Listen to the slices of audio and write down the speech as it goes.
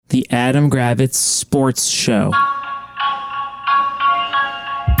The Adam Gravitz Sports Show.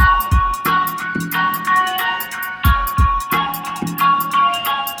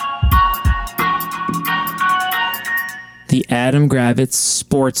 The Adam Gravitz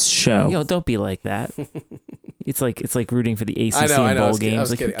Sports Show. Yo, don't be like that. It's like rooting for the ACC in bowl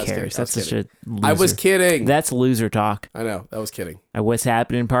games. Like, who cares? That's such a loser. I was kidding. That's loser talk. I know. That was kidding. What's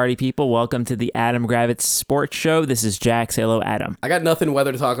happening, party people? Welcome to the Adam Gravitz Sports Show. This is Jack. Say hello, Adam. I got nothing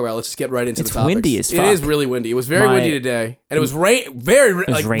weather to talk about. Let's just get right into the topics. It's windy as fuck. It is really windy. It was very windy today. And it was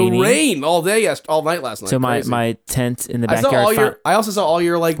rain all day, all night last night. So my tent in the backyard. I also saw all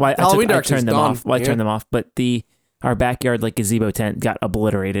your Halloween decorations. I turned them off. I turned them off, but our backyard gazebo tent got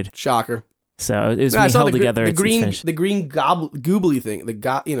obliterated. Shocker. So it was held together. The green goobly thing. The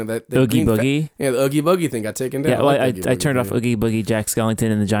Oogie Boogie. The Oogie Boogie thing got taken down. Yeah, well, I turned off Oogie Boogie, Jack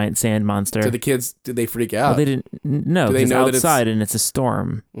Skellington, and the giant sand monster. So the kids, did they freak out? Well, they didn't. No, because outside and it's a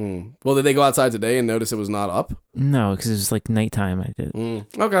storm. Well, did they go outside today and notice it was not up? No, because it was like nighttime. I did.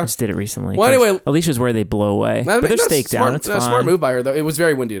 Okay. I just did it recently. Well, anyway, Alicia's where they blow away. But they're staked down. It's fine. Smart move by her, though. It was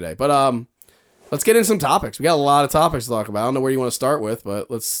very windy today, but let's get into some topics. We got a lot of topics to talk about. I don't know where you want to start with, but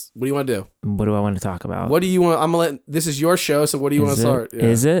what do you want to do? What do I want to talk about? What do you want? this is your show, so what do you want to start? Yeah.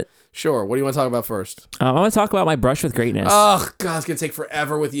 Is it? Sure. What do you want to talk about first? I want to talk about my brush with greatness. Oh, God, it's going to take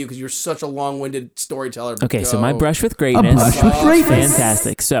forever with you because you're such a long-winded storyteller. Okay, so my brush with greatness.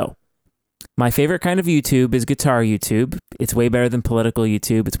 Fantastic. So, my favorite kind of YouTube is guitar YouTube. It's way better than political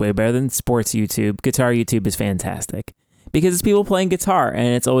YouTube. It's way better than sports YouTube. Guitar YouTube is fantastic. Because it's people playing guitar,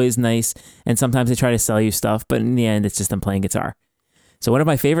 and it's always nice, and sometimes they try to sell you stuff, but in the end, it's just them playing guitar. So one of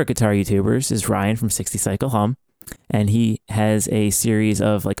my favorite guitar YouTubers is Ryan from 60 Cycle Hum, and he has a series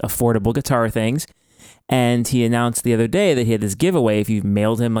of affordable guitar things, and he announced the other day that he had this giveaway. If you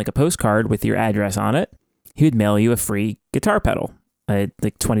mailed him a postcard with your address on it, he would mail you a free guitar pedal, a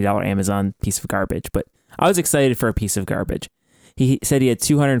 $20 Amazon piece of garbage, but I was excited for a piece of garbage. He said he had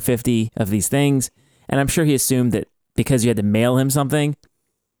 250 of these things, and I'm sure he assumed that because you had to mail him something,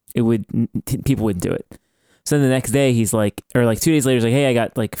 people wouldn't do it. So then the next day, he's 2 days later, he's like, hey, I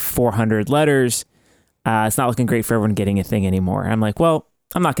got 400 letters. It's not looking great for everyone getting a thing anymore. And I'm like, well,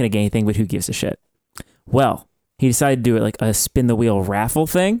 I'm not going to get anything, but who gives a shit? Well, he decided to do it a spin the wheel raffle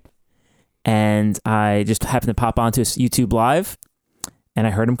thing. And I just happened to pop onto his YouTube Live, and I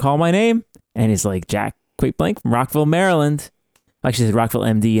heard him call my name. And he's like, Jack Quick Blank from Rockville, Maryland. Actually, he said Rockville,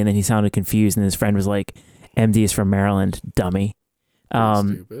 MD, and then he sounded confused, and his friend was like, MD is from Maryland, dummy.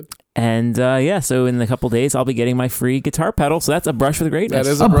 Stupid. And so in a couple days, I'll be getting my free guitar pedal. So that's a brush with greatness.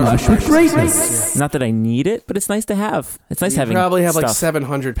 That is a brush with greatness. Not that I need it, but it's nice to have. It's nice having. You probably have stuff.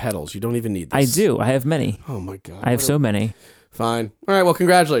 700 pedals. You don't even need this. I do. I have many. Oh my God. I have so many. Fine. All right. Well,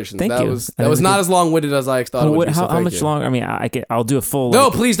 congratulations. Thank you. That was not as long-winded as I thought it would be. How much longer? I mean, I'll do a full. No,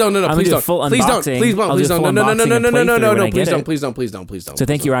 please don't. No, please don't. Please don't. Please don't. Please don't. No. Please don't. So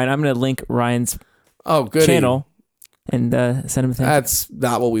thank you, Ryan. I'm going to link Ryan's channel and send him a thank you. That's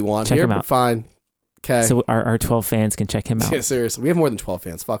not what we want. Check here, him out. But fine. Okay. So our 12 fans can check him out. Yeah, seriously. We have more than 12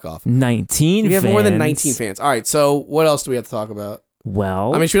 fans. Fuck off. 19 We have fans. more than 19 fans. All right. So what else do we have to talk about?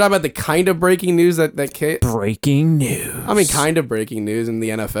 Well, I mean, should we talk about the kind of breaking news that breaking news. I mean, kind of breaking news in the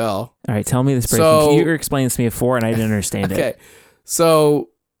NFL. All right, tell me this breaking. You were explaining this to me before, and I didn't understand it. Okay, so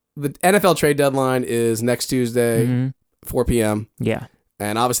the NFL trade deadline is next Tuesday, 4 p.m. Yeah,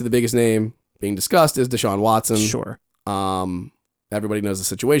 and obviously the biggest name being discussed is Deshaun Watson. Sure. Everybody knows the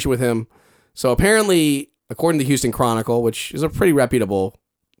situation with him. So apparently, according to the Houston Chronicle, which is a pretty reputable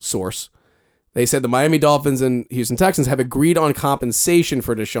source, they said the Miami Dolphins and Houston Texans have agreed on compensation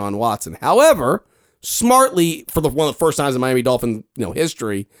for Deshaun Watson. However, smartly, for one of the first times in Miami Dolphins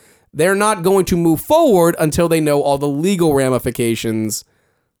history, they're not going to move forward until they know all the legal ramifications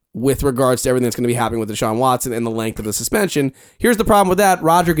with regards to everything that's going to be happening with Deshaun Watson and the length of the suspension. Here's the problem with that.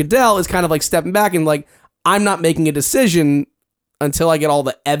 Roger Goodell is kind of stepping back and I'm not making a decision until I get all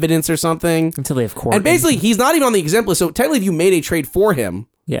the evidence or something. Until they have court. And basically, he's not even on the exempt list. So technically, if you made a trade for him,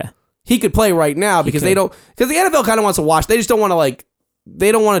 he could play right now because the NFL kind of wants to watch. They just don't want to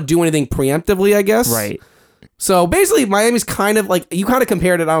they don't want to do anything preemptively, I guess. Right. So basically, Miami's kind of you kind of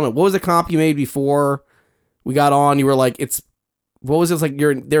compared it. I don't know. What was the comp you made before we got on? You were like, what was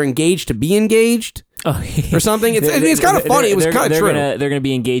it? They're engaged to be engaged or something. It's kind of funny. It was kind of true. They're gonna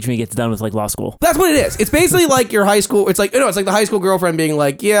be engaged when he gets done with law school. That's what it is. It's basically like your high school. It's like the high school girlfriend being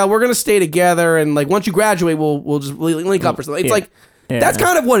like, yeah, we're gonna stay together, and once you graduate, we'll just link up or something. It's that's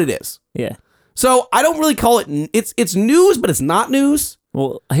kind of what it is. Yeah. So I don't really call it. It's news, but it's not news.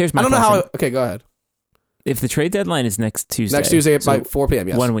 Well, here's my. I don't question. know how. Okay, go ahead. If the trade deadline is next Tuesday. Next Tuesday by 4 p.m.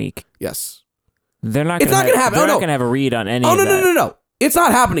 Yes. 1 week. Yes. They're not. It's not going to happen. They're not going to have a read on any. Oh of no that. no. it's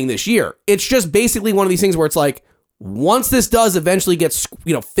not happening this year. It's just basically one of these things where it's like, once this does eventually get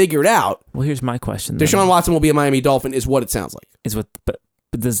figured out, Well, here's my question. Deshaun Watson will be a Miami Dolphin, is what it sounds like. But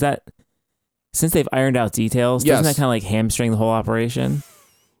does that, since they've ironed out details, Yes. doesn't that kind of like hamstring the whole operation?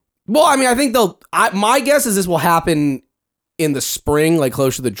 Well, I mean, I think my guess is this will happen in the spring, like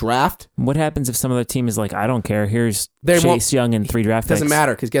close to the draft. What happens if some other team is like, I don't care, here's They won't- Chase Young and 3 draft picks? Doesn't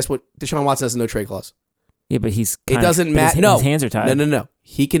matter, because guess what? Deshaun Watson has no trade clause. Yeah, but he's It doesn't matter. No, his hands are tied. No.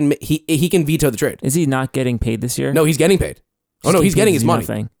 He can veto the trade. Is he not getting paid this year? No, he's getting paid. Oh no, he's getting his money.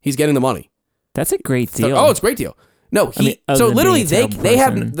 Nothing. He's getting the money. That's a great deal. Oh, it's a great deal. No, other so than literally being a they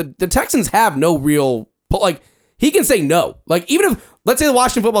terrible have the Texans have no real, but like he can say no. Like even if let's say the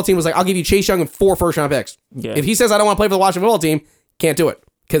Washington football team was like, I'll give you Chase Young and 4 first-round picks. Yeah. If he says I don't want to play for the Washington football team, can't do it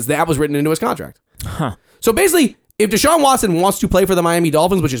because that was written into his contract. Huh. So basically, if Deshaun Watson wants to play for the Miami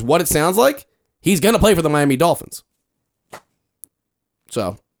Dolphins, which is what it sounds like, he's gonna play for the Miami Dolphins.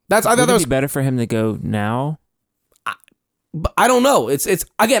 So I thought Would that it was be better for him to go now? But I don't know. It's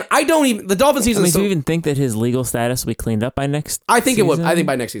again. I don't even. The Dolphin I season. mean, do you even think that his legal status will be cleaned up by next? I think it would. season? I think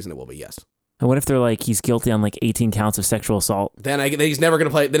by next season it will be. Yes. And what if they're like he's guilty on like 18 counts of sexual assault, Then he's never going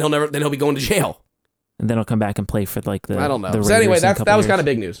to play. Then he'll be going to jail. and then he'll come back and play for like the I don't know. The So anyway, Raiders in a that couple was years? kind of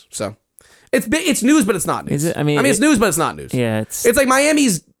big news. So it's news, but it's not news. Is it? I mean, it's news, but it's not news. Yeah, it's It's like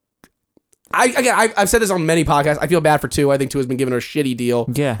Miami's. I've said this on many podcasts. I feel bad for Tua. I think Tua's been given a shitty deal.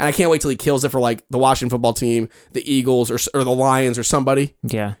 Yeah. And I can't wait till he kills it for like the Washington football team, the Eagles, or the Lions, or somebody.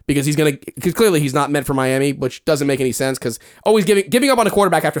 yeah. Because clearly he's not meant for Miami, which doesn't make any sense. Because always giving up on a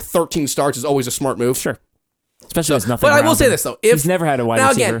quarterback after 13 starts is always a smart move. Sure. Especially with nothing. But I will around say him. this though: He's never had a wide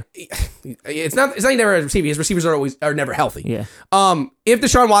receiver. Again, it's not he never had a receiver. His receivers are never healthy. Yeah. If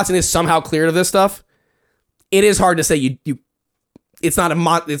Deshaun Watson is somehow cleared of this stuff, it is hard to say you. It's not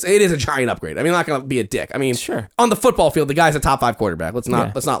it is a giant upgrade. I mean, I'm not going to be a dick. I mean, Sure. On the football field, the guy's a top 5 quarterback. Let's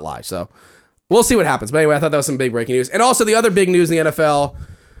not lie. So we'll see what happens. But anyway, I thought that was some big breaking news. And also the other big news in the NFL.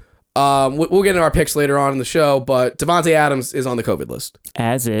 We'll get into our picks later on in the show, but Devontae Adams is on the COVID list,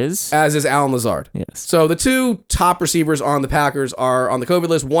 As is. as is Alan Lazard. Yes. So the 2 top receivers on the Packers are on the COVID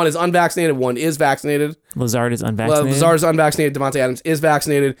list. One is unvaccinated. One is vaccinated. Lazard is unvaccinated. Lazard is unvaccinated. Devontae Adams is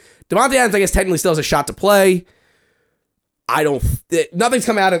vaccinated. Devontae Adams, I guess, technically still has a shot to play. Nothing's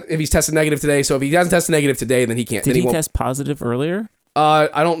come out if he's tested negative today. So if he hasn't tested negative today, then he can't. Did then he won't. test positive earlier? I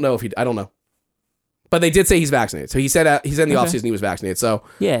don't know if I don't know. But they did say he's vaccinated. So he said in the Okay. offseason he was vaccinated. So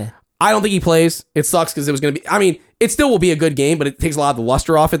Yeah. I don't think he plays. It sucks because it was going to be. I mean, it still will be a good game, but it takes a lot of the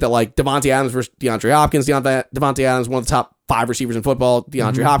luster off it. That like Devontae Adams versus DeAndre Hopkins. Devontae Adams, one of the top 5 receivers in football.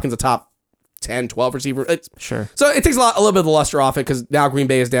 DeAndre Hopkins, a top 10, 12 receiver. Sure. So it takes a little bit of the luster off it because now Green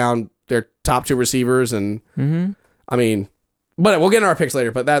Bay is down their top 2 receivers, and I mean, but we'll get into our picks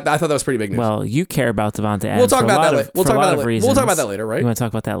later. But I thought that was pretty big news. Well, you care about Devontae Adams. We'll talk for a about lot that of- later. We'll for talk a lot about of that later. reasons. We'll talk about that later, right? You want to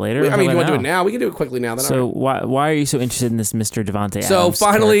talk about that later? I mean, you want want to do it now? We can do it quickly now. Then So why are you so interested in this Mr. Devontae Adams? So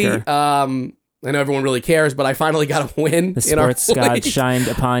finally, character? I know everyone really cares, but I finally got a win The in our sports god league. shined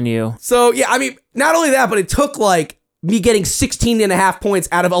upon you. So yeah, I mean, not only that, but it took like me getting 16.5 points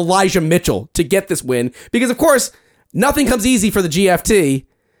out of Elijah Mitchell to get this win. Because of course, nothing comes easy for the GFT,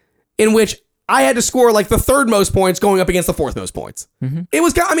 in which I had to score like the 3rd most points going up against the 4th most points. It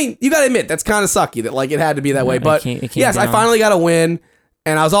was, I mean, you got to admit, that's kind of sucky that like it had to be that way. it But came yes, I down. finally got a win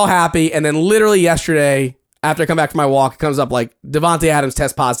and I was all happy. And then literally yesterday, after I come back from my walk, it comes up like Devontae Adams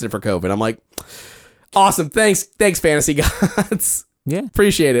test positive for COVID. I'm like, awesome. Thanks, fantasy gods. Yeah.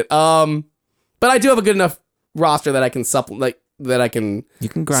 Appreciate it. But I do have a good enough roster that I can supplement, that I can You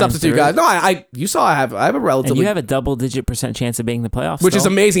can grind substitute through guys. it. No, I you saw I have a And relatively, you have a double-digit % chance of being in the playoffs, which is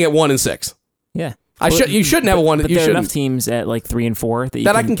still. amazing at 1-6. Yeah. You shouldn't have a 1. But You there are shouldn't. enough teams at like 3 and 4 that you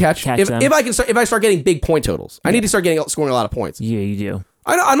That I can catch. If them. I start getting big point totals, I need to start scoring a lot of points. Yeah, you do.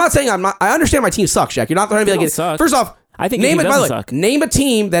 I'm not saying I understand my team sucks, Jack. You're not going to be They like don't suck. First off, I think name your it. team By the way, doesn't suck. name a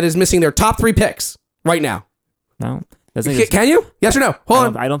team that is missing their top 3 picks right now. No, doesn't Can you? Yes or no? Hold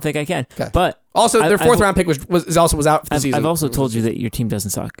on. I don't think I can. Okay. But Also, their 4th I've- round pick was out for the season. I've also told you that your team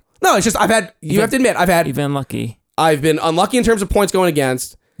doesn't suck. No, it's just you have to admit You've been lucky. I've been unlucky in terms of points going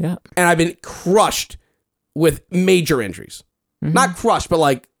against, Yeah. and I've been crushed with major injuries. Not crushed, but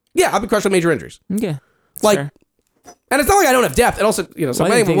like, yeah, I've been crushed with major injuries. Yeah. that's Like, fair. and it's not like I don't have depth. And also, so The anyway,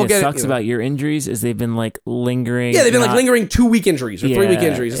 only thing we'll that get it. sucks about your injuries is they've been like lingering. Yeah, they've been like not- lingering 2-week injuries or 3-week Yeah,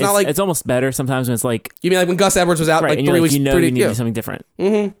 injuries. It's not like it's almost better sometimes when it's like you mean like when Gus Edwards was out right, like and 3 you're weeks. like, you know, you need to do something different.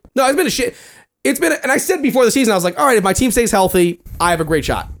 No, it's been a shit. It's been, and I said before the season, I was like, all right, if my team stays healthy, I have a great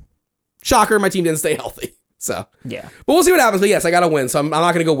shot. Shocker, my team didn't stay healthy. So, Yeah. but we'll see what happens. But yes, I got to win, so I'm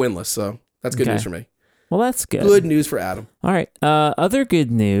not going to go winless. So that's good Okay. news for me. Well, that's good. Good news for Adam. All right. Other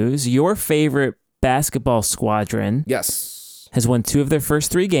good news. Your favorite basketball squadron, Yes. has won 2 of their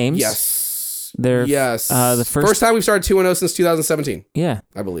first 3 games. Yes. Yes. The first time we've started 2-0 since 2017. Yeah.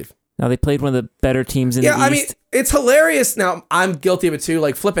 I believe. Now they played one of the better teams in the East. Yeah, I mean, it's hilarious. Now, I'm guilty of it too,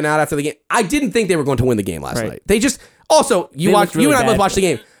 like flipping out after the game. I didn't think they were going to win the game last night. They just, also, you and I both watched the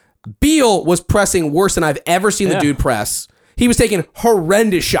game. Beal was pressing worse than I've ever seen the dude press. He was taking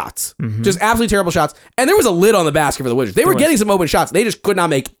horrendous shots, just absolutely terrible shots. And there was a lid on the basket for the Wizards. They were getting some open shots. They just could not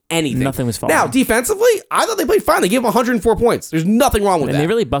make anything. Nothing was falling. Now, defensively, I thought they played fine. They gave them 104 points. There's nothing wrong with that. And they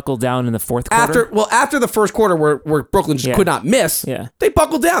really buckled down in the fourth quarter. After the first quarter where Brooklyn just could not miss, they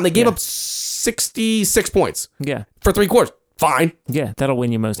buckled down. They gave up 66 points for 3 quarters. Fine. Yeah, that'll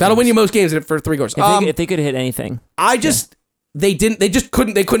win you most That'll games. win you most games for 3 quarters. If they could have hit anything. They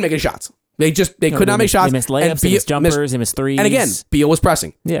couldn't make any shots. They could not make shots. They missed layups, they missed jumpers, they missed threes. And again, Beal was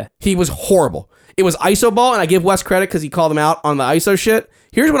pressing. Yeah. He was horrible. It was ISO ball, and I give Wes credit because he called him out on the ISO shit.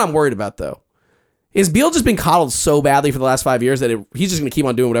 Here's what I'm worried about, though. Is Beal just been coddled so badly for the last 5 years that he's just going to keep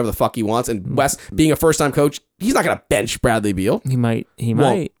on doing whatever the fuck he wants? And Wes, being a first-time coach, he's not going to bench Bradley Beal. He might.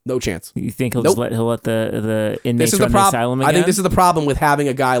 No chance. You think he'll let the inmates run the asylum again? I think this is the problem with having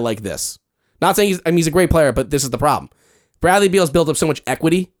a guy like this. Not saying he's a great player, but this is the problem. Bradley Beal's built up so much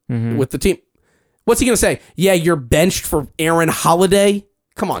equity with the team. What's he going to say? Yeah, you're benched for Aaron Holiday?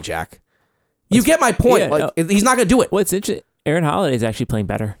 Come on, Jack. You get my point. He's not going to do it. Well, it's interesting. Aaron Holiday is actually playing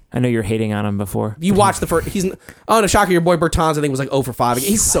better. I know you're hating on him before. You watched the first. No shocker. Your boy Bertans, I think, was like 0 for 5.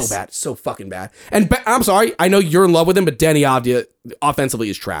 He's so bad. So fucking bad. And I'm sorry. I know you're in love with him, but Denny Avdia offensively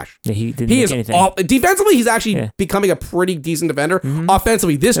is trash. Yeah, he didn't make anything. Defensively, he's actually becoming a pretty decent defender.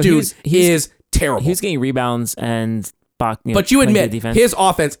 Offensively, this dude is terrible. He's getting rebounds and but you admit his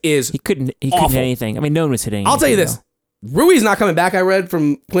offense is he couldn't hit anything. I mean, no one was hitting. I'll tell you this: Rui's not coming back. I read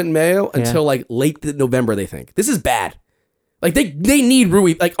from Quentin Mayo until like late November. They think this is bad. Like they need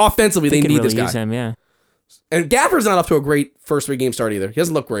Rui. Like offensively, they need really this guy. Use him, yeah. And Gafford's not up to a great first 3 game start either. He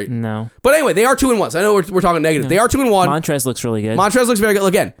doesn't look great. No. But anyway, they are 2-1. So I know we're talking negative. They are 2-1. Montrez looks really good. Montrez looks very good.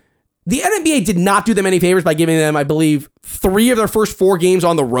 Again, the NBA did not do them any favors by giving them, I believe, 3 of their first 4 games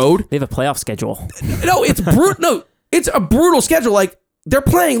on the road. They have a playoff schedule. No, it's brutal. No, it's a brutal schedule. Like they're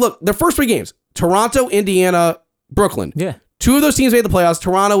playing. Look, their first 3 games: Toronto, Indiana, Brooklyn. Yeah. 2 of those teams made the playoffs.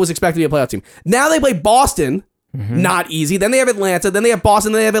 Toronto was expected to be a playoff team. Now they play Boston. Not easy. Then they have Atlanta. Then they have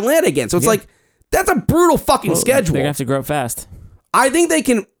Boston. Then they have Atlanta again. So it's like that's a brutal fucking schedule. They're gonna have to grow up fast. I think they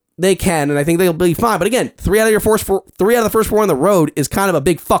can, and I think they'll be fine. But again, 3 out of the first 4 on the road is kind of a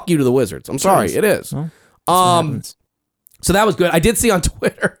big fuck you to the Wizards. I'm sorry, it is. Well, so that was good. I did see on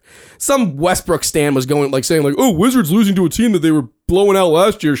Twitter some Westbrook stan was saying like, "Oh, Wizards losing to a team that they were blowing out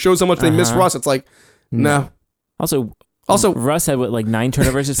last year shows how much they miss Russ." It's like, no. Also, Russ had 9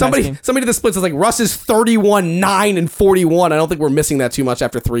 turnovers this past game? Somebody did the splits. It's like Russ is 31, 9, and 41. I don't think we're missing that too much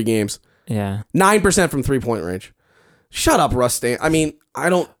after 3 games. Yeah. 9% from 3-point range. Shut up, Russ. I mean, I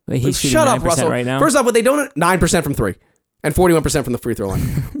don't. Shut up, Russell. Right now. First off, what they don't 9% from 3 and 41% from the free throw line.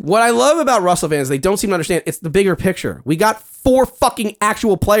 What I love about Russell fans, they don't seem to understand. It's the bigger picture. We got 4 fucking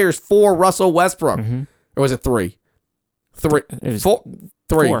actual players for Russell Westbrook, or was it 3? 3. It was 4.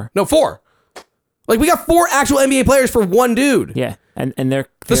 3. 4. No, 4. Like we got 4 actual NBA players for 1 dude. Yeah, and they're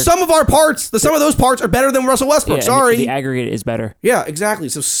the sum of those parts are better than Russell Westbrook. Yeah, sorry, the aggregate is better. Yeah, exactly.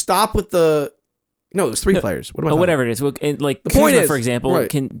 So stop with the. No, it was 3 players. What am I whatever it is. Like the point Kuzma, is, for example,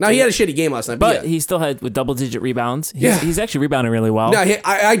 right. Now he had a shitty game last night, but he still had with double-digit rebounds. He's actually rebounding really well. No,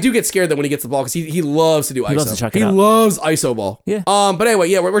 I do get scared that when he gets the ball because he loves to do ISO. He loves to chuck it up. Loves ISO ball. Yeah. But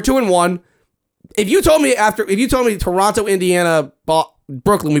anyway, we're 2-1. If you told me Toronto, Indiana,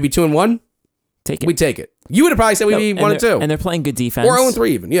 Brooklyn, we'd be 2-1. Take it. We'd take it. You would have probably said we'd be 1-2. And they're playing good defense. Or 0-3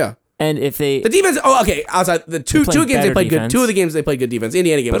 even. Yeah. And if the defense, outside the two games they played good. 2 of the games they played good defense.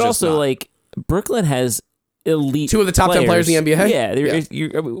 Indiana game, but was also just not. Brooklyn has elite 2 of the top 10 players in the NBA.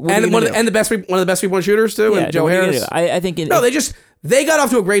 Yeah, and one of the best 3-point shooters too. Yeah, and Joe Harris. I think they got off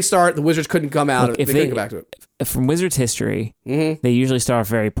to a great start. The Wizards couldn't come out. They couldn't go back to it. From Wizards history, they usually start off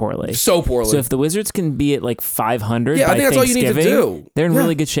very poorly. So poorly. So if the Wizards can be at 500, I think that's all you need to do. They're in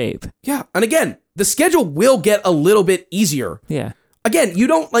really good shape. Yeah, and again, the schedule will get a little bit easier. Yeah. Again, you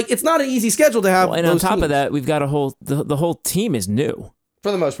don't it's not an easy schedule to have. Well, and on top of that, we've got the whole team is new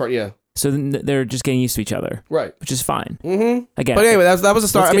for the most part. Yeah. So they're just getting used to each other, right? Which is fine. Again, but anyway, that was a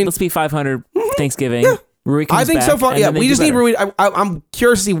start. Let's be 500 Thanksgiving. Yeah. Rui comes I think back, so far. Yeah, we just need Rui. I'm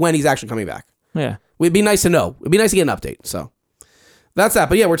curious to see when he's actually coming back. Yeah, it'd be nice to know. It'd be nice to get an update. So that's that.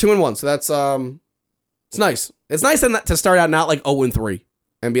 But yeah, we're 2-1. So that's it's nice. It's nice to start out not 0-3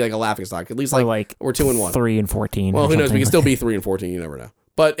 and be a laughing stock. At least we're 2-1, 3-14. Well, who knows? We can still be 3-14. You never know.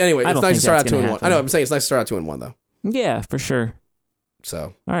 But anyway, it's nice to start out 2-1. I know. I'm saying it's nice to start out 2-1 though. Yeah, for sure.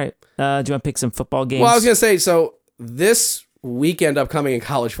 So all right. Do you want to pick some football games? Well, I was gonna say so this weekend upcoming in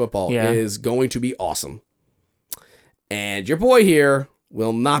college football Yeah. is going to be awesome. And your boy here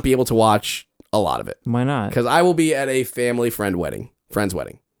will not be able to watch a lot of it Why not? because I will be at a friend's wedding.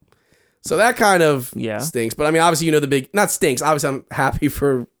 So that kind of Yeah. stinks. But I mean, obviously, not stinks. Obviously, I'm happy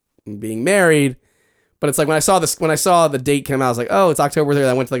for being married. But it's like when I saw the date come out, I was like, oh, it's October 3rd.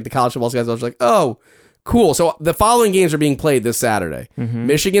 I went to like the college football schedule. I was like, oh, cool. So the following games are being played this Saturday: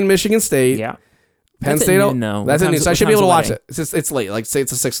 Michigan State, Yeah. Penn That's at State. noon, though. That's What at noon. time's- So I what should be able to time's watch the it. It's late. Like say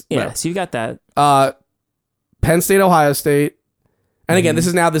it's a 6. Yeah. whatever. So you got that. Penn State, Ohio State, and again, this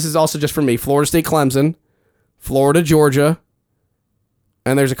is also just for me. Florida State, Clemson, Florida, Georgia,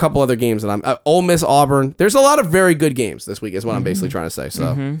 and there's a couple other games that I'm Ole Miss, Auburn. There's a lot of very good games this week. Is what I'm basically trying to say.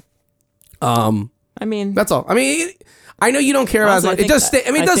 So, I mean, that's all. I mean, I know you don't care about. Also, It does.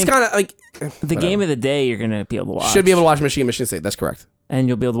 It does kind of like the game of the day you're gonna be able to watch. should be able to watch Michigan State. That's correct. and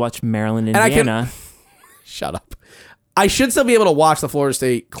you'll be able to watch Maryland, I can- Indiana. Shut up. I should still be able to watch the Florida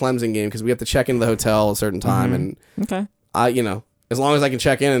State Clemson game because we have to check into the hotel at a certain time, and Okay. as long as I can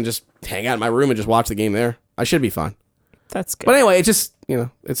check in and just hang out in my room and just watch the game there, I should be fine. That's good. But anyway, it's just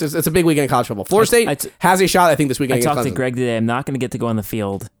it's a big weekend in college football. Florida State has a shot, I think, this weekend I against talked to Clemson. Greg today. I'm not going to get to go on the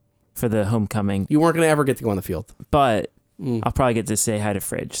field for the homecoming, You weren't going to ever get to go on the field. but I'll probably get to say hi to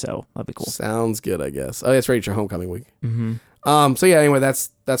Fridge, so that'll be cool. Sounds good, I guess. Oh, that's right. It's your homecoming week. So yeah. Anyway, that's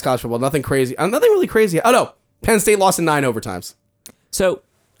college football. Nothing crazy. Nothing really crazy. Oh no, Penn State lost in 9 overtimes. So,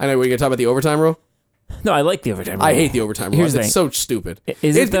 I know we're going to talk about the overtime rule. no, I like the overtime rule. I hate the overtime rule. Here's the It's thing. so stupid.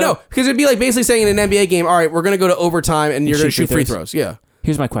 Is it, though? No, because it'd be like basically saying in an NBA game, all right, we're going to go to overtime and you're going to shoot shoot free throws. Yeah.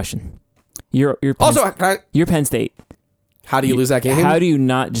 Here's my question. You're Also, you're Penn State. how do you lose that game? How do you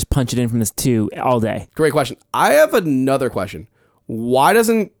not just punch it in from this 2 all day? Great question. I have another question. Why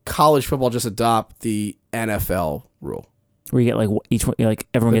doesn't college football just adopt the NFL rule? Where you get like each one, like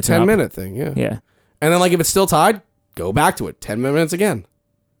everyone The gets an 10-minute thing, yeah. Yeah. And then, like, if it's still tied, go back to it. 10 minutes again.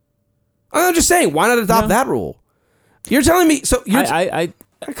 I'm just saying, why not adopt that rule? You're telling me, so you're, I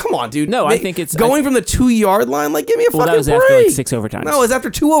come on, dude. No, I think it's- going from the 2-yard line. Like, give me a well, fucking that was break. after like 6 overtimes. No, it was after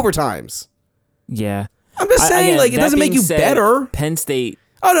 2 overtimes. Yeah. I'm just saying, Again, like, it that doesn't make being you said, better. Penn State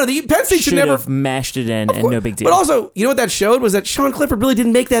Oh no, the Penn State should should never. have mashed it in, and no big deal. But also, you know what that showed was that Sean Clifford really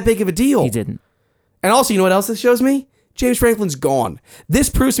didn't make that big of a deal. he didn't. And also, you know what else this shows me? James Franklin's gone. This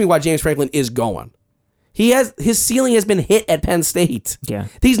proves to me why James Franklin is gone. His ceiling has been hit at Penn State. Yeah.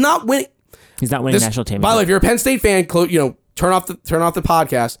 He's not winning. He's not winning a national championship. By the way, if you're a Penn State fan, turn off the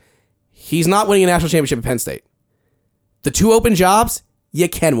podcast. He's not winning a national championship at Penn State. The 2 open jobs, you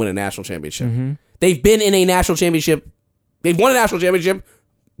can win a national championship. Mm-hmm. They've been in a national championship. They've won a national championship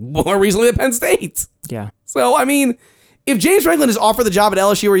more recently than Penn State. Yeah. So, I mean, if James Franklin is offered the job at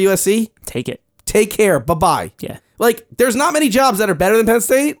LSU or USC, Take it. take care. Bye-bye. Yeah. Like, there's not many jobs that are better than Penn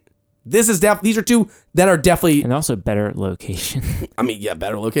State. These are 2 that are definitely, And also better location.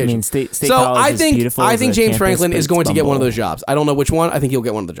 better location. I mean, State so College I is think beautiful I as think a James campus, Franklin but is it's going to get one of bumble. those jobs. I don't know which one. I think he'll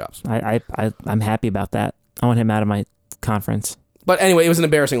get one of the jobs. I'm happy about that. I want him out of my conference. But anyway, it was an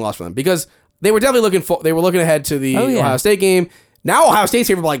embarrassing loss for them because they were definitely looking ahead to the Ohio State game. Now Ohio State's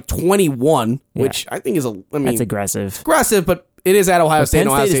here for like 21, which I think is That's aggressive. aggressive, but it is at Ohio State. Penn and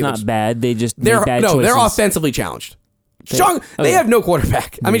Ohio State is State not looks- bad. They just They're make bad choices. they're offensively challenged. They have no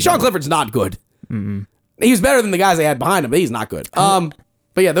quarterback. I mean, Sean Clifford's not good. He was better than the guys they had behind him, but he's not good.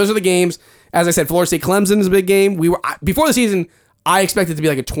 But yeah, those are the games. As I said, Florida State Clemson is a big game. Before the season, I expected it to be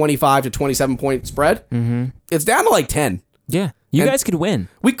like a 25 to 27 point spread. It's down to like 10. Yeah. You guys could win.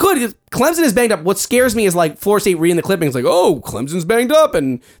 We could. Clemson is banged up. What scares me is like Florida State reading the clippings like, oh, Clemson's banged up.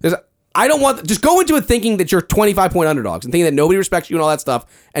 And I don't want, just go into it thinking that you're 25 point underdogs and thinking that nobody respects you and all that stuff.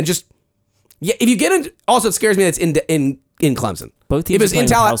 And just, yeah, if you get into, also it scares me that it's in Clemson. Both teams If are it's playing in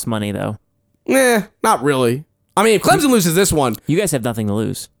with house money, though. Not really. I mean, if Clemson loses this one, You guys have nothing to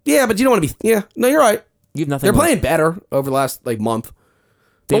lose. yeah, but you don't want to be, yeah, no, you're right. You have nothing They're to playing better over the last like month.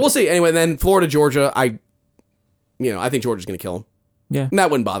 But we'll see. Anyway, then Florida, Georgia, I think Georgia's going to kill them. Yeah. And that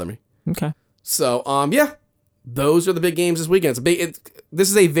wouldn't bother me. Okay. So, yeah, those are the big games this weekend. This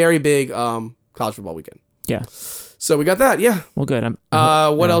is a very big college football weekend. Yeah. So we got that. Yeah. Well, good.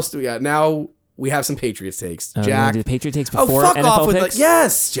 What else do we got? Now we have some Patriots takes. You wanna Jack. do the Patriot takes Oh, before fuck NFL off with picks?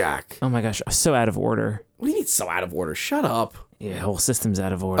 yes, Jack. Oh my gosh, so out of order. What do you mean so out of order? Shut up. Yeah, whole system's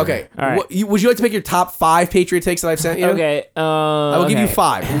out of order. Okay. All right. Would you like to pick your top 5 Patriot takes that I've sent you? Okay. I will give you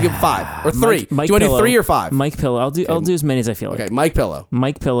 5. We'll give 5 or 3. Mike do you want to do Pillow. 3 or 5? Mike Pillow. I'll do as many as I feel like. Okay. Mike Pillow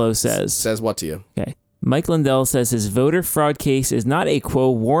Mike Pillow says. says what to you? Okay. Mike Lindell says his voter fraud case is not a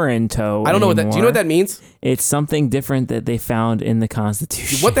quo warranto. I don't know what that. Do you know what that means? It's something different that they found in the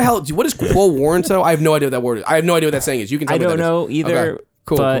Constitution. What the hell? What is quo warranto? I have no idea what that word is. I have no idea what that saying is. You can tell I me what don't that know is. either. Okay.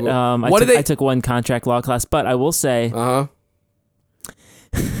 Cool. But cool. I took one contract law class. But I will say,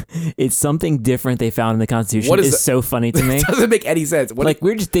 It's something different they found in the Constitution. What is is that? so funny to me. It doesn't make any sense.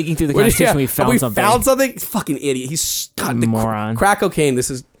 We're just digging through the Constitution. We found something. Found something? Fucking idiot. He's moron. Crack cocaine. This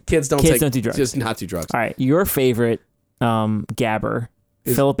is kids don't do drugs. Just not do drugs. All right, your favorite gabber,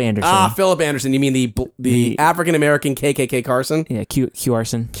 Philip Anderson. Philip Anderson. You mean the African American KKK Carson? Yeah, Q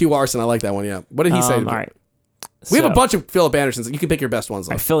Arson. Q Arson. I like that one. Yeah. What did he say? All right. We have a bunch of Philip Andersons. You can pick your best ones.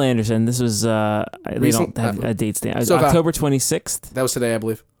 All right, Phil Anderson. This was they don't have a date stamp. October 26th. That was today, I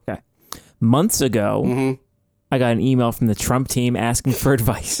believe. Okay. Months ago, I got an email from the Trump team asking for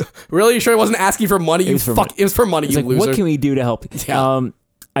advice. Really? You sure he wasn't asking for money? It was for money. It's you like, loser. what can we do to help? Yeah.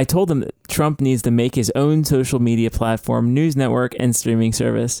 I told them that Trump needs to make his own social media platform, news network, and streaming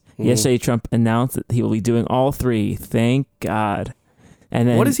service. Yesterday, Trump announced that he will be doing all three. Thank God. And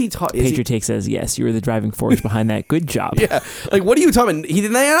then what is he talking? Patriot Take says, yes, you were the driving force behind that. Good job. Yeah. Like, what are you talking? He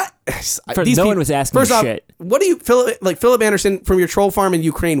didn't. No one was asking first off, shit. What do you Philip Anderson from your troll farm in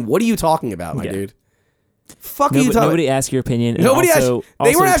Ukraine? What are you talking about, my dude? Fuck you talking. Nobody asked your opinion. Nobody asked.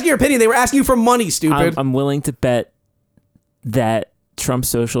 They weren't asking your opinion. They were asking you for money, stupid. I'm willing to bet that Trump's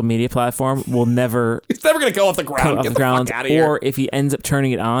social media platform will never. It's never going to go off the ground. Get the fuck out of here. Or if he ends up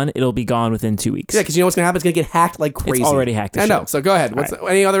turning it on, it'll be gone within 2 weeks. Yeah, because you know what's going to happen? It's going to get hacked like crazy. It's already hacked. I know. So go ahead. What's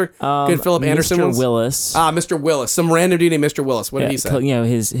any other good Philip Anderson ones? Mr. Willis. Mr. Willis. Some random dude named Mr. Willis. What did he say? You know,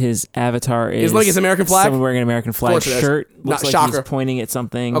 his avatar is. He's like his American flag? Someone wearing an American flag shirt. Looks like shocker. He's pointing at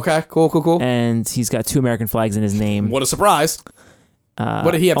something. Okay, cool. And he's got 2 American flags in his name. What a surprise.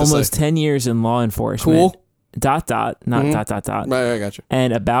 What did he have to say? Almost 10 years in law enforcement. Cool. ... Not ... Right, I got you.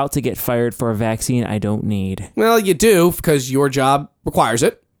 And about to get fired for a vaccine I don't need. Well, you do, because your job requires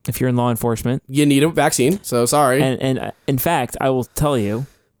it. If you're in law enforcement. You need a vaccine, so sorry. And in fact, I will tell you.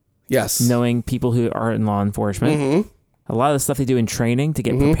 Yes. Knowing people who are in law enforcement, a lot of the stuff they do in training to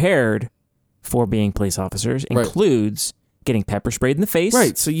get prepared for being police officers includes getting pepper sprayed in the face.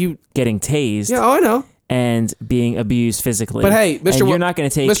 Right, so getting tased. Yeah, I know. And being abused physically. But hey, you're not going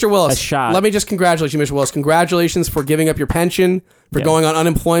to take Mr. Willis, a shot. Let me just congratulate you, Mr. Willis. Congratulations for giving up your pension, for going on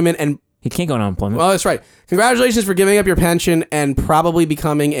unemployment, and he can't go on unemployment. Well, that's right. Congratulations for giving up your pension and probably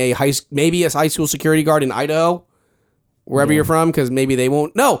becoming a high school security guard in Idaho, wherever you're from, because maybe they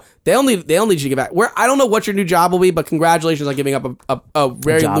won't. No, they'll need you to get back. I don't know what your new job will be, but congratulations on giving up a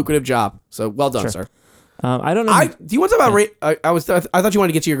very lucrative job. So well done, sir. I don't know. Do you want to talk about? I thought you wanted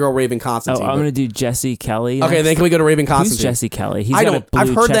to get to your girl Raven Constantine. I'm going to do Jesse Kelly next. Okay, then can we go to Raven Constantine? Who's Jesse Kelly? I've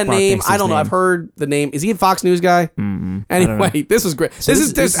heard that name. I don't know. I've heard the name. Is he a Fox News guy? Anyway, this was great. So this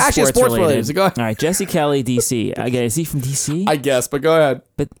is actually sports related. So go ahead. All right, Jesse Kelly, DC. Is he from DC? I guess, but go ahead.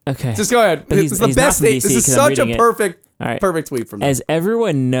 But okay, just go ahead. It's the best thing. This is such a perfect tweet from me. As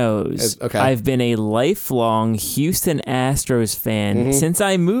everyone knows, I've been a lifelong Houston Astros fan since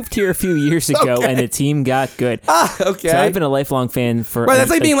I moved here a few years ago, and the team got good. Okay. So I've been a lifelong fan for. Right,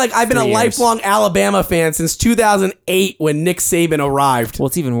 that's like being like I've been a lifelong Alabama fan since 2008 when Nick Saban arrived. Well,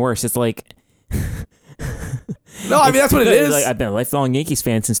 it's even worse. It's like. No, I mean that's what it is. Like, I've been a lifelong Yankees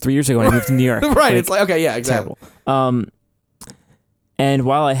fan since 3 years ago when I moved to New York. Right. Like, it's like okay, yeah, exactly. Terrible. And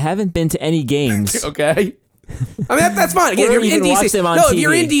while I haven't been to any games, okay. I mean that's fine. Again, you're in DC. If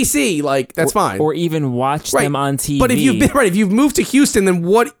you're in DC, like that's fine. Or even watch them on TV. But if you've moved to Houston, then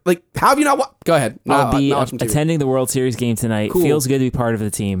what? Like, how have you not? Go ahead. I'll be attending the World Series game tonight. Cool. Feels good to be part of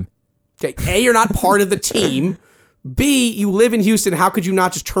the team. Okay. A, you're not part of the team. B, you live in Houston. How could you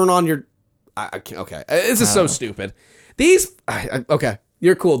not just turn on your? Okay, this is so stupid. Okay.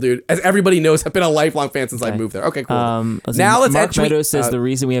 You're cool, dude. As everybody knows, I've been a lifelong fan since I moved there. Okay, cool. Now let's Mark Meadows says the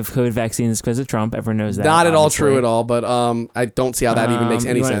reason we have COVID vaccines is because of Trump. Everyone knows that. Not at all true at all, but I don't see how that even makes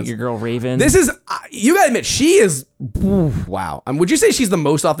any sense. Your girl Raven. This is you gotta admit she is wow. Would you say she's the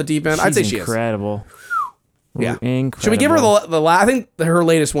most off the deep end? I'd say she is incredible. Yeah, incredible. Should we give her the I think her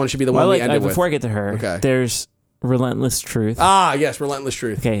latest one should be the one we ended with. Before I get to her, there's Relentless Truth. Yes, Relentless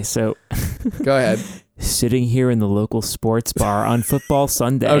Truth. Okay, so go ahead. Sitting here in the local sports bar on football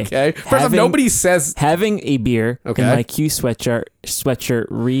Sunday. Okay. First off, nobody says having a beer in my Q sweatshirt,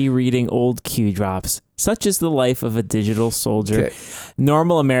 rereading old Q drops. Such is the life of a digital soldier. Okay.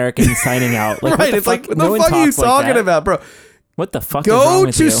 Normal American signing out. Like, right. It's like, what the fuck are you talking about, bro? What the fuck is wrong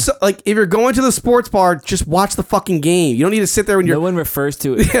with you? Like, if you're going to the sports bar, just watch the fucking game. You don't need to sit there when you're. No one refers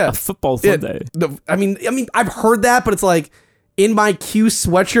to it a football Sunday. I mean, I've heard that, but it's like. In my Q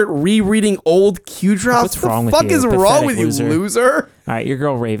sweatshirt, rereading old Q drops. What's wrong with you? What the fuck is wrong with loser. you, loser? All right, your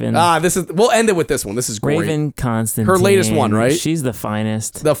girl Raven. We'll end it with this one. This is great. Raven Constantine. Her latest one, right? She's the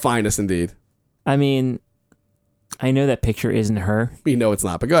finest. The finest, indeed. I mean, I know that picture isn't her. We know it's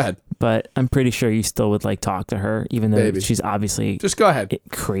not, but go ahead. But I'm pretty sure you still would like talk to her, even though she's obviously just go ahead.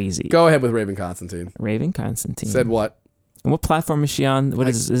 Crazy. Go ahead with Raven Constantine. Raven Constantine said what? And what platform is she on? What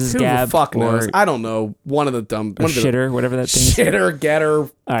is this? Who Gab the fuck knows? or I don't know. One of the dumb... or One of the, Shitter, whatever that thing is. Shitter, Getter, All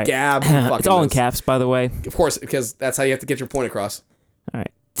right. Gab. It's all in caps, by the way. Of course, because that's how you have to get your point across. All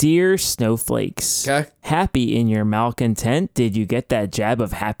right. Dear Snowflakes. Okay. Happy in your malcontent. Did you get that jab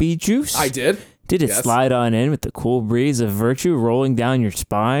of happy juice? I did. Did it Yes. slide on in with the cool breeze of virtue rolling down your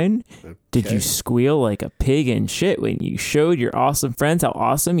spine? Did Okay. you squeal like a pig in shit when you showed your awesome friends how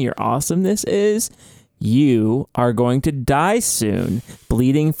awesome your awesomeness is? You are going to die soon,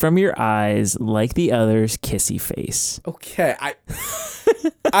 bleeding from your eyes like the other's kissy face. Okay.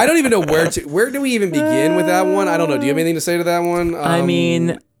 I don't even know where do we even begin with that one? I don't know. Do you have anything to say to that one? I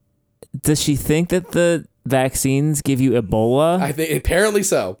mean, does she think that the vaccines give you Ebola? I think apparently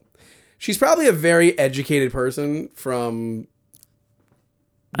so. She's probably a very educated person from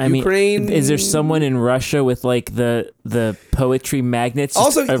Ukraine. Is there someone in Russia with like the poetry magnets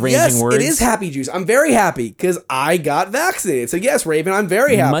Also, arranging yes, words? it is happy juice. I'm very happy because I got vaccinated. So yes, Raven, I'm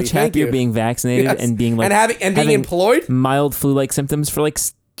very happy. Much Thank happier you. being vaccinated Yes. and being like and being employed. mild flu-like symptoms for like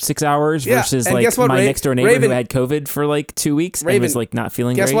 6 hours Yeah, versus and like guess what, my next door neighbor Raven- who had COVID for like 2 weeks and Raven, was like not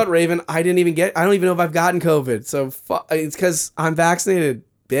feeling Guess great. what, Raven? I don't even know if I've gotten COVID. So it's because I'm vaccinated,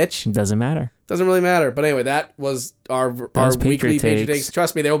 bitch. It doesn't matter. Doesn't really matter. But anyway, that was our was weekly Patriot Patriot Takes. Takes.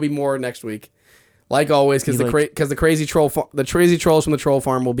 Trust me, there will be more next week. Like always, because You the crazy trolls from the troll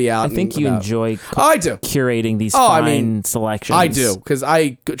farm will be out. I think you enjoy Oh, I do. curating these Oh, I fine mean, selections. I do because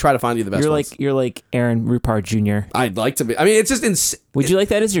I try to find you the best. You're ones. like Aaron Rupar Jr. I'd like to be. I mean, it's just Would you like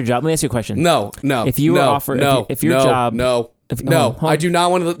that as your job? Let me ask you a question. No. If you were offered- if your job- no. If- No, hold on. I do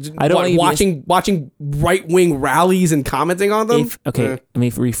not want to. I don't want you to be watching right wing rallies and commenting on them. Let me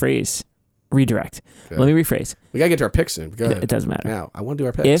rephrase. Redirect. Okay. Let me rephrase. We gotta get to our picks soon. Go ahead. It doesn't matter. Now, I want to do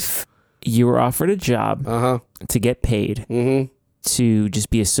our picks. If you were offered a job to get paid to just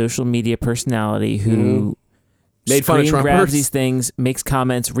be a social media personality who Made fun of screen grabs Trumpers. these things, makes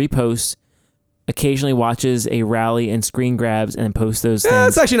comments, reposts, occasionally watches a rally and screen grabs and then posts those Yeah,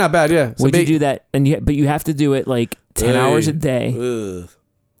 things. that's actually not bad. Yeah. So Would you do that? But you have to do it like 10 hours a day, Ugh.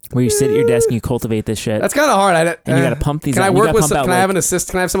 where you sit at your desk and you cultivate this shit. That's kind of hard. And you gotta pump these Can out. I You work gotta with? pump out, Can I like- have an assist?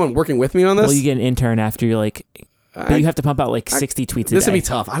 Can I have someone working with me on this? Well, you get an intern after you're like, but you have to pump out like 60 tweets a day. This would be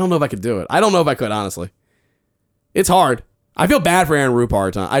tough. I don't know if I could do it. I don't know if I could, honestly. It's hard. I feel bad for Aaron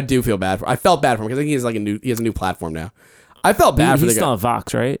Rupar. I do feel bad for. I felt bad for him because I think he has a new platform now. I felt bad for He's the still guy. on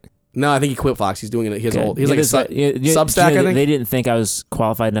Vox, right? No, I think he quit Fox. He's doing it. He's Good. old. He's like a You- Substack. I think they didn't think I was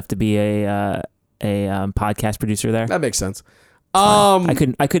qualified enough to be a podcast producer there. that makes sense.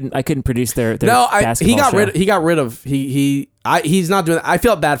 I couldn't produce their No, basketball show. he got rid of he's not doing that. I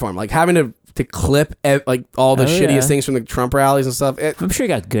felt bad for him, like having to clip like all the shittiest yeah. things from the Trump rallies and stuff. I'm sure he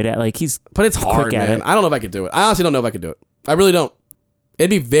got good at But it's hard, quick at man. it. I don't know if I could do it. I honestly don't know if I could do it. I really don't. It'd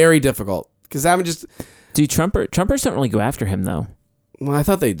be very difficult because having just. Dude, Trumpers don't really go after him though. Well, I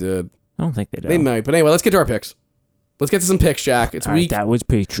thought they did. I don't think they do. They might, but anyway, let's get to our picks. Let's get to some picks, Jack. It's All right, week. that was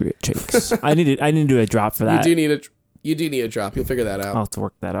Patriot Takes. I didn't do a drop for that. You do need a drop. You'll figure that out. I'll have to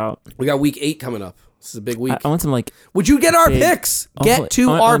work that out. We got week 8 coming up. This is a big week. I want some like Would you get our big- picks? I Get want- to I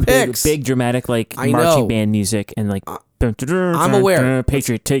want our big, picks. Big dramatic like I know. marching band music and like. I'm aware.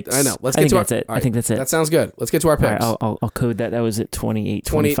 Patriot Takes. I know. Let's I get think to that's our, it. all I think that's it. That sounds good. Let's get to our All right, picks. I'll code that. That was at 28,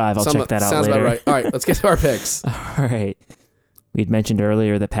 25. I'll check that out sounds later. about right. All right, let's get to our picks. All right. We'd mentioned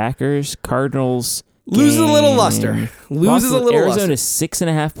earlier the Packers, Cardinals. Loses a little game. luster. Loses a little Arizona's luster.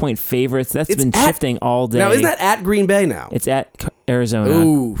 6.5 point favorites. That's It's been at- shifting all day. Now, isn't that at Green Bay now? It's at Arizona.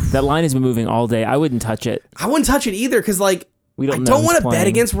 Ooh. That line has been moving all day. I wouldn't touch it. I wouldn't touch it either because, like, We don't I know don't who's want to bet playing.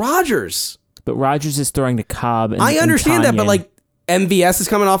 against Rodgers. But Rodgers is throwing to Cobb. And, I understand that, and but, Tanyan. like, MVS is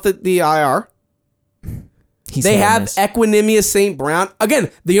coming off the IR. He's They hitting have this. Equanimous St. Brown.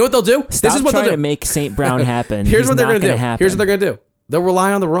 Again, you know what they'll do? Stop this is what trying they'll to do. make St. Brown happen. Here's He's what they're not going to do. happen. Here's what they're going to do. They'll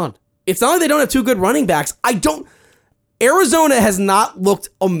rely on the run. It's not like they don't have two good running backs. Arizona has not looked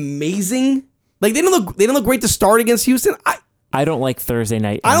amazing. Like they don't look great to start against Houston. I don't like Thursday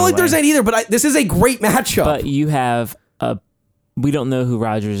night. I don't like anyway. Thursday night either, but this is a great matchup. But you have we don't know who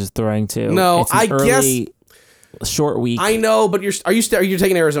Rodgers is throwing to. No, It's an I early, short week. I know, but are you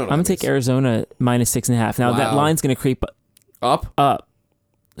taking Arizona? I'm gonna take Arizona minus 6.5. Now that Wow. line's gonna creep up.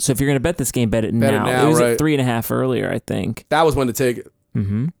 So if you're gonna bet this game, bet it now. now, It was right. at 3.5 earlier, I think. That was when to take it.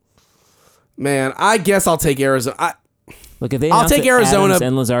 Mm-hmm. Man, I guess I'll take Arizona. Look, if they I'll announce take that Arizona. Adams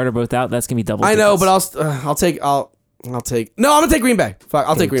and Lazard are both out, that's gonna be double. I know, digits. but I'll take. No, I'm gonna take Green Bay. Fuck,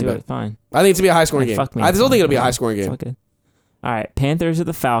 I'll take Green Do Bay. it, Fine. I think it's gonna be a high scoring game. Fuck me. I still think it'll be a Fine. high scoring game. Fuck it. All right, Panthers are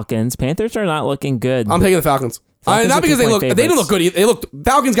the Falcons. Panthers are not looking good. I'm taking the Falcons. Falcons Not are because they 2-point didn't look good.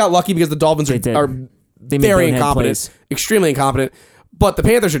 Falcons got lucky because the Dolphins They did. are They very made bonehead incompetent, plays. extremely incompetent. But the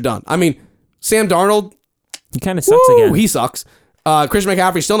Panthers are done. I mean, Sam Darnold, He kind of sucks Woo, again. he sucks. Christian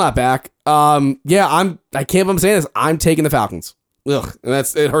McCaffrey's still not back. I can't believe I'm saying this. I'm taking the Falcons. Ugh, and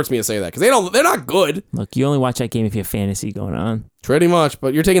it hurts me to say that because they're not good. Look, you only watch that game if you have fantasy going on. Pretty much,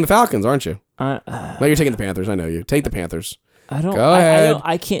 but you're taking the Falcons, aren't you? No, you're taking the Panthers. I know you. Take the Panthers. I don't. Go ahead.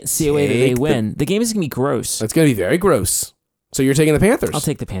 I can't see a way that they win. The game is gonna be gross. It's gonna be very gross. So you're taking the Panthers. I'll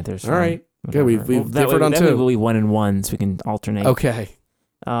take the Panthers. All right. Good. We've differed on that two. way we'll be 1-1, so we can alternate. Okay.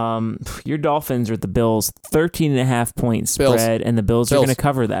 Your Dolphins are the Bills, 13.5 point spread, and the Bills are going to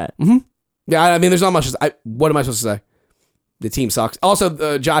cover that. Mm-hmm. Yeah, I mean, there's not much. What am I supposed to say? The team sucks.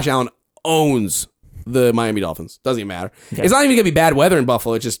 Also, Josh Allen owns the Miami Dolphins. Doesn't even matter. Okay. It's not even going to be bad weather in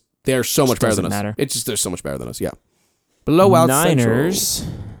Buffalo. It's just they're so much better than us. Matter. It's just they're so much better than us. Yeah. Blowout Niners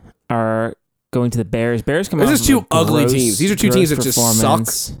Central. Are going to the Bears. Bears come out. These are two ugly teams. These are two teams that just suck.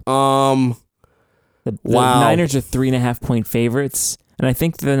 The Niners are 3.5 point favorites. And I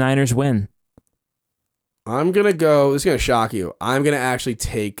think the Niners win. I'm going to go. This is going to shock you. I'm going to actually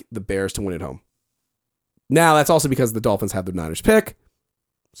take the Bears to win at home. Now, that's also because the Dolphins have the Niners pick.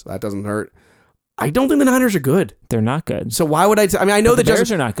 So that doesn't hurt. I don't think the Niners are good. They're not good. So why would I? I mean, I know the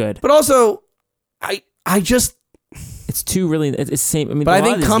Bears are not good. But also, I just... It's two really. It's same. I mean, but I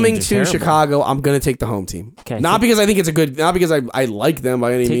think coming to Chicago, I'm going to take the home team. Okay, not because I think it's a good. Not because I like them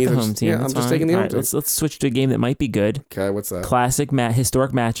by any means. Take the home team. Yeah, I'm just taking the home team. Let's switch to a game that might be good. Okay, what's that? Classic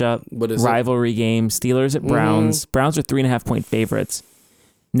historic matchup. What is rivalry game? Steelers at Browns. Browns are 3.5 point favorites.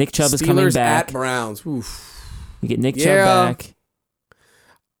 Nick Chubb is coming back. Steelers at Browns. Oof. You get Nick Chubb back.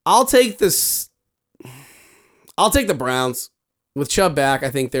 I'll take this. I'll take the Browns. With Chubb back, I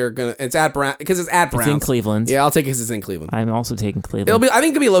think they're gonna. It's at Brown because it's at Browns. It's in Cleveland. Yeah, I'll take it because it's in Cleveland. I'm also taking Cleveland. I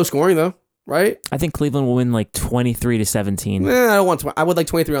think it'll be low scoring though, right? I think Cleveland will win like 23-17. I don't want. I would like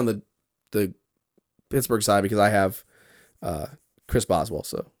 23 on the Pittsburgh side because I have Chris Boswell.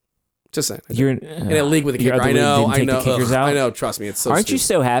 So just saying, you're in a league with a kicker. I know. I know. Trust me, it's so. Aren't stupid. you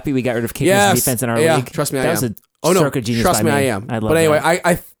so happy we got rid of kickers defense in our league? Trust me, I am. That was a genius. Trust me, I am. But anyway,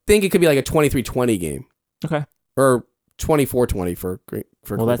 I think it could be like a 23-20 game. Okay. Or 24-20 for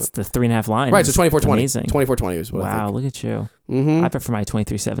well, that's the 3.5 line. Right, so 24-20. Amazing. 24-20 is what I think. Wow, look at you. Mm-hmm. I prefer my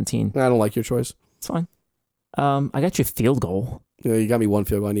 23-17. I don't like your choice. It's fine. I got you a field goal. Yeah, you got me one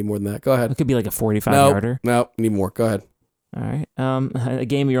field goal. I need more than that. Go ahead. It could be like a 45-yarder. No, need more. Go ahead. All right. A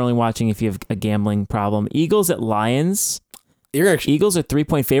game you're only watching if you have a gambling problem. Eagles at Lions. Eagles are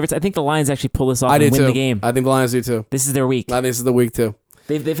 3-point favorites. I think the Lions actually pull this off and win the game. I think the Lions do too. This is their week. I think this is the week too.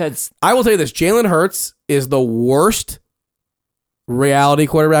 They've had. I will tell you this: Jalen Hurts is the worst reality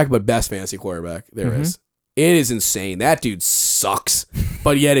quarterback, but best fantasy quarterback there is. It is insane. That dude sucks.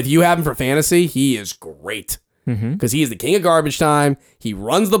 But yet, if you have him for fantasy, he is great because he is the king of garbage time. He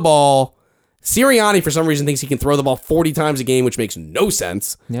runs the ball. Sirianni, for some reason, thinks he can throw the ball 40 times a game, which makes no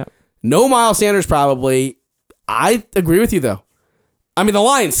sense. Yep. No Miles Sanders, probably. I agree with you, though. I mean, the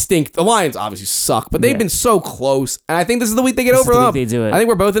Lions stink. The Lions obviously suck, but they've been so close. And I think this is the week they get over them. They do it. I think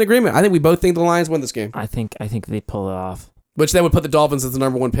we're both in agreement. I think we both think the Lions win this game. I think they pull it off. Which then would put the Dolphins as the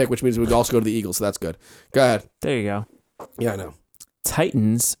number one pick, which means we'd also go to the Eagles, so that's good. Go ahead. There you go. Yeah, I know.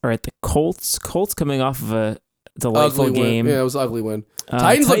 Titans are at the Colts. Colts coming off of a delightful game. Yeah, it was an ugly win.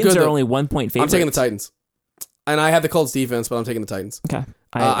 Titans look good. Are only 1 point favorites. I'm taking the Titans. And I have the Colts defense, but I'm taking the Titans. Okay.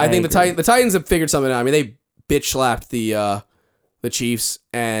 I think the Titans have figured something out. I mean, they bitch slapped the Chiefs,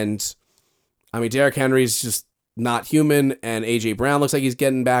 and I mean, Derrick Henry's just not human, and A.J. Brown looks like he's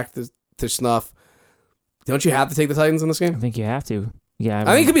getting back to snuff. Don't you have to take the Titans in this game? I think you have to. Yeah,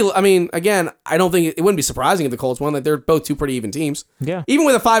 I think it could be. I mean, again, I don't think it wouldn't be surprising if the Colts won. Like they're both two pretty even teams. Yeah. Even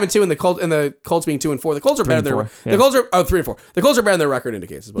with a 5-2 and the Colts being 2-4, the Colts are better than the Colts are 3-4. The Colts are better than their record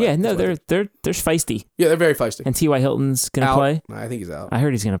indicates. Yeah, no, they're feisty. Yeah, they're very feisty. And T.Y. Hilton's gonna play. I think he's out. I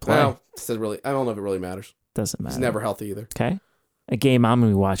heard he's gonna play. Well, I don't know if it really matters. Doesn't matter. He's never healthy either. Okay. A game I'm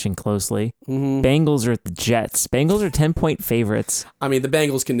going to be watching closely. Mm-hmm. Bengals are at the Jets. Bengals are 10-point favorites. I mean, the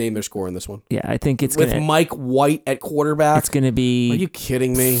Bengals can name their score in this one. Yeah, I think it's with Mike White at quarterback. It's going to be. Are you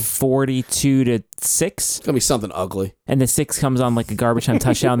kidding me? 42-6. It's going to be something ugly. And the 6 comes on like a garbage time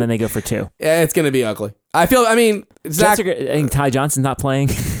touchdown, then they go for 2. Yeah, it's going to be ugly. I mean, I think Ty Johnson's not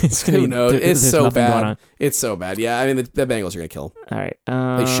playing. It's Who knows? It's so bad. It's so bad. Yeah, I mean, the Bengals are going to kill him. All right.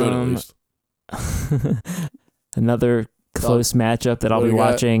 They should at least. Another close matchup that I'll be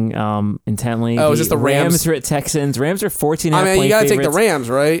watching intently. Oh, is this the Rams? Rams are at Texans. Rams are 14. I mean, you got to take the Rams,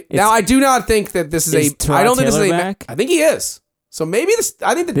 right? Now, I do not think that this is I don't think this is back? I think he is. So maybe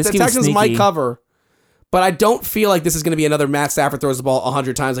I think the Texans might cover, but I don't feel like this is going to be another Matt Stafford throws the ball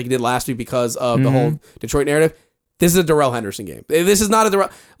 100 times like he did last week because of the whole Detroit narrative. This is a Darrell Henderson game. This is not a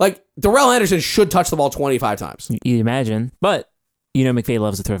Darrell Henderson should touch the ball 25 times. You imagine, but McVay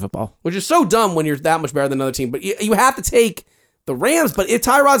loves to throw football. Which is so dumb when you're that much better than another team. But you have to take the Rams. But if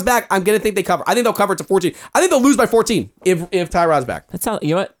Tyrod's back, I'm going to think they cover. I think they'll cover it to 14. I think they'll lose by 14 if Tyrod's back. That's how,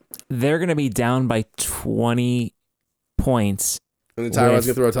 you know what? They're going to be down by 20 points. And then Tyrod's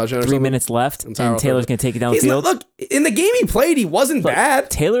going to throw a touchdown or 3 minutes left, and Taylor's going to take it down the field. Look, in the game he played, he wasn't bad.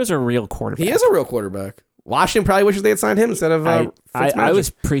 Taylor's a real quarterback. He is a real quarterback. Washington probably wishes they had signed him instead of I was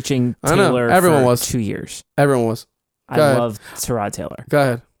preaching Taylor Everyone for was. 2 years. Everyone was. I love Tyrod Taylor. Go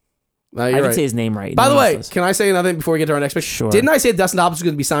ahead. No, I didn't say his name right. By the way, can I say another thing before we get to our next pick? Sure. Didn't I say Dustin Hopkins was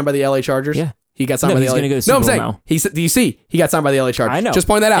going to be signed by the LA Chargers? Yeah. He got signed by the LA. He's going to go to Super Bowl now. Do you see? He got signed by the LA Chargers. I know. Just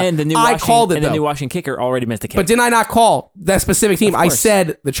point that out. And the new I called it, and though. the new Washington kicker already missed a kick. But didn't I not call that specific team? I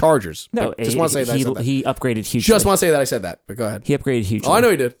said the Chargers. No, just want to say that I said that. He upgraded hugely. Just want to say that I said that. But go ahead. He upgraded hugely. Oh, I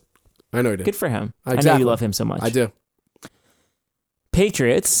know he did. Good for him. Exactly. I know you love him so much. I do.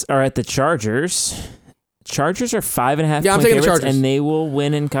 Patriots are at the Chargers. Chargers are 5.5 I'm point taking the favorites, Chargers. and they will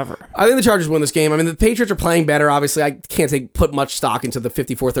win and cover. I think the Chargers win this game. I mean, the Patriots are playing better. Obviously, I can't put much stock into the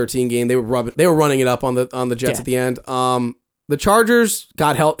 54-13 game. They were running it up on the Jets at the end. The Chargers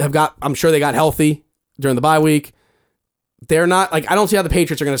I'm sure they got healthy during the bye week. They're not I don't see how the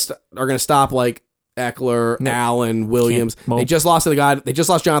Patriots are going to stop like Eckler, Allen, Williams. They just lost to the guy. They just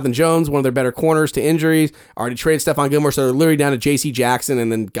lost Jonathan Jones, one of their better corners, to injuries. Already traded Stephon Gilmore, so they're literally down to J.C. Jackson,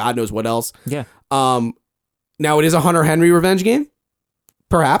 and then God knows what else. Yeah. Now it is a Hunter Henry revenge game,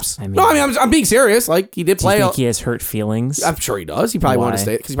 perhaps. I'm being serious. Like he did play. Do you think he has hurt feelings? I'm sure he does. He probably wanted to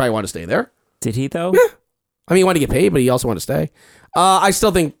stay because he probably wanted to stay there. Did he though? Yeah. I mean, he wanted to get paid, but he also wanted to stay. I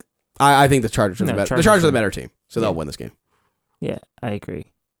still think I think the Chargers are the better. The Chargers are the better team, so they'll win this game. Yeah, I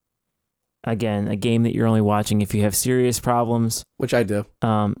agree. Again, a game that you're only watching if you have serious problems. Which I do.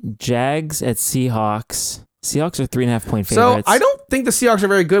 Jags at Seahawks. Seahawks are 3.5 point favorites. So I don't think the Seahawks are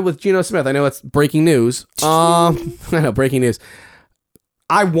very good with Geno Smith. I know it's breaking news. I know, breaking news.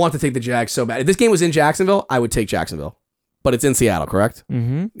 I want to take the Jags so bad. If this game was in Jacksonville, I would take Jacksonville. But it's in Seattle, correct?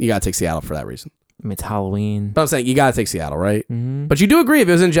 Mm-hmm. You got to take Seattle for that reason. I mean, it's Halloween. But I'm saying you got to take Seattle, right? Mm-hmm. But you do agree if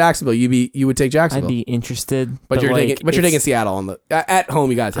it was in Jacksonville, you would take Jacksonville. I'd be interested. But you're taking Seattle on at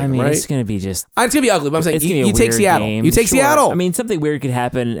home. You got to take them, right? It's going to be just. It's going to be ugly. But I'm saying you take Seattle. Game. You take Seattle. I mean, something weird could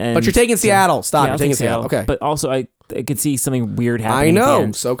happen. But you're taking Seattle. Stop. Yeah, you're taking Seattle. Okay. But also, I could see something weird happening. I know.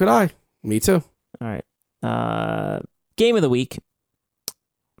 Again. So could I. Me too. All right. Game of the week.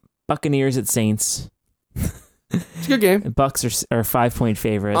 Buccaneers at Saints. It's a good game. Bucks are 5 point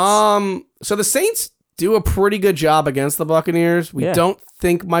favorites. So the Saints do a pretty good job against the Buccaneers. We don't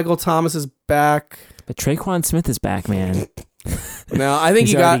think Michael Thomas is back. But Traquan Smith is back, man. No, I think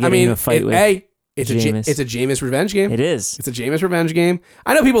it's a Jameis revenge game. It is. It's a Jameis revenge game.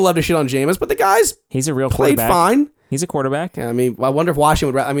 I know people love to shit on Jameis, but the guy's he's a real played quarterback. Fine. He's a quarterback. Yeah, I mean, I wonder if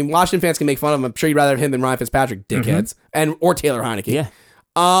Washington would. Washington fans can make fun of him. I'm sure you'd rather have him than Ryan Fitzpatrick, dickheads, or Taylor Heineke. Yeah.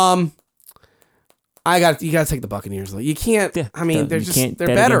 You got to take the Buccaneers though. You can't. Yeah, I mean, they're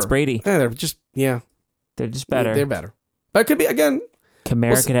better. Brady. Yeah, they're just better. They're better. But it could be again.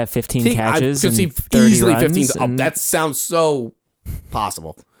 Kamara could have 15 catches. I could see 30 easily runs 15. That sounds so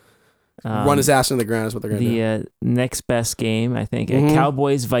possible. Run his ass into the ground is what they're going to do. The next best game, I think,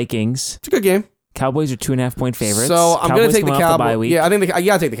 Cowboys Vikings. It's a good game. Cowboys are 2.5 point favorites. So I'm going to take the Cowboys. Yeah, I think you got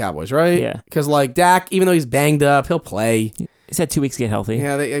to take the Cowboys, right? Yeah, because like Dak, even though he's banged up, he'll play. He's had 2 weeks to get healthy.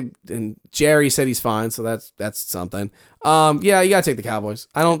 Yeah, and Jerry said he's fine, so that's something. Yeah, you gotta take the Cowboys.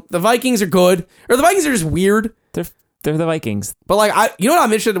 The Vikings are good, or the Vikings are just weird. They're the Vikings. But like you know what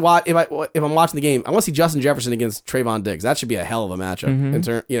I'm interested in watch if I'm watching the game, I want to see Justin Jefferson against Trayvon Diggs. That should be a hell of a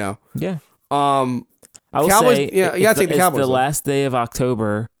matchup. Yeah. I will Cowboys, say, you gotta take the Cowboys. It's the last day of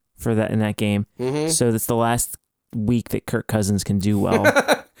October for that in that game, so it's the last week that Kirk Cousins can do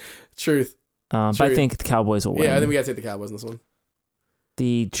well. Truth. But I think the Cowboys will win. Yeah, I think we got to take the Cowboys in this one.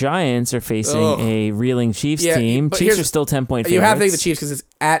 The Giants are facing a reeling Chiefs team. Chiefs are still 10 point favorites. You have to take the Chiefs because it's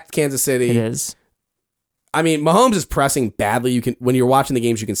at Kansas City. It is. I mean, Mahomes is pressing badly. When you're watching the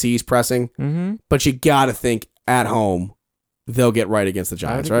games, you can see he's pressing. Mm-hmm. But you got to think at home they'll get right against the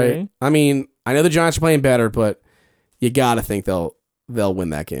Giants, right? I mean, I know the Giants are playing better, but you got to think they'll win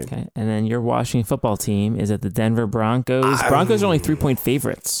that game. Okay, and then your Washington football team is at the Denver Broncos. Broncos are only 3 point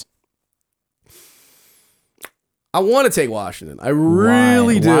favorites. I want to take Washington. I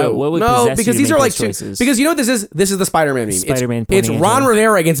really do. Why? What would possess because you these are like choices? Because you know what this is? This is the Spider-Man meme. Spider-Man. It's Ron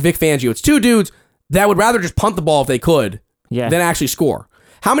Rivera against Vic Fangio. It's two dudes that would rather just punt the ball if they could than actually score.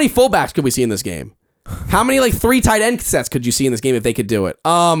 How many fullbacks could we see in this game? How many 3 tight end sets could you see in this game if they could do it?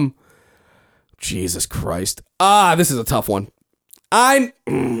 Jesus Christ. This is a tough one. I'll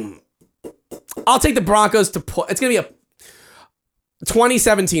take the Broncos to put. It's gonna be a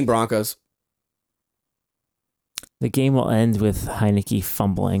 2017 Broncos. The game will end with Heineke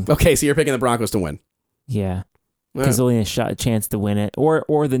fumbling. Okay, so you're picking the Broncos to win. Yeah. Because they'll need a chance to win it.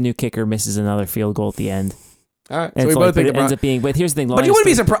 Or the new kicker misses another field goal at the end. All right, and so we both think it ends up being. But here's the thing. But you wouldn't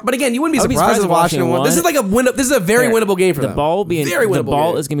be surprised. But again, you wouldn't be surprised if Washington won. This is like a win. This is a very winnable game for them. The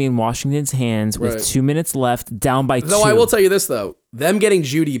ball is going to be in Washington's hands with 2 minutes left, down by 2. Though I will tell you this though, them getting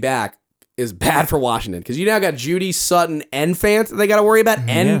Judy back is bad for Washington because you now got Judy, Sutton, and Fant that they got to worry about,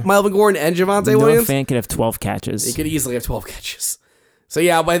 and Melvin Gordon and Javonte Williams. Fant could have 12 catches. He could easily have 12 catches. So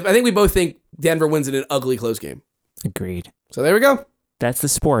yeah, but I think we both think Denver wins in an ugly close game. Agreed. So there we go. That's the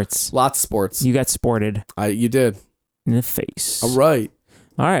sports. Lots of sports. You got sported. You did. In the face. All right.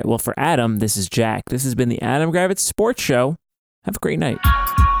 All right. Well, for Adam, this is Jack. This has been the Adam Gravitz Sports Show. Have a great night.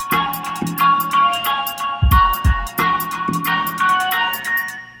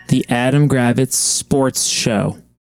 The Adam Gravitz Sports Show.